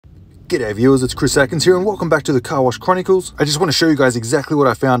G'day viewers, it's Chris Atkins here and welcome back to the Car Wash Chronicles. I just want to show you guys exactly what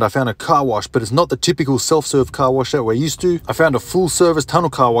I found. I found a car wash, but it's not the typical self-serve car wash that we're used to. I found a full service tunnel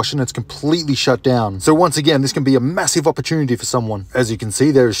car wash and it's completely shut down. So once again, this can be a massive opportunity for someone. As you can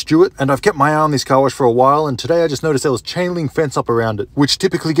see, there is Stuart, and I've kept my eye on this car wash for a while, and today I just noticed there was chain link fence up around it, which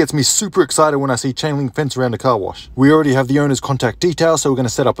typically gets me super excited when I see chain link fence around a car wash. We already have the owner's contact details, so we're going to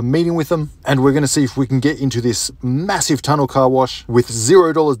set up a meeting with them, and we're going to see if we can get into this massive tunnel car wash with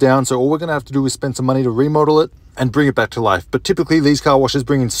 $0 down. So all we're going to have to do is spend some money to remodel it and bring it back to life. But typically these car washes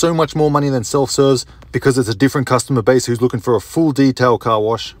bring in so much more money than self-serves because it's a different customer base who's looking for a full detail car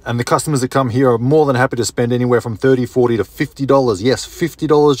wash. And the customers that come here are more than happy to spend anywhere from $30, $40 to $50. Yes,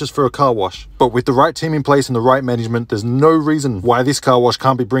 $50 just for a car wash. But with the right team in place and the right management, there's no reason why this car wash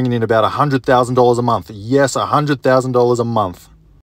can't be bringing in about $100,000 a month. Yes, $100,000 a month.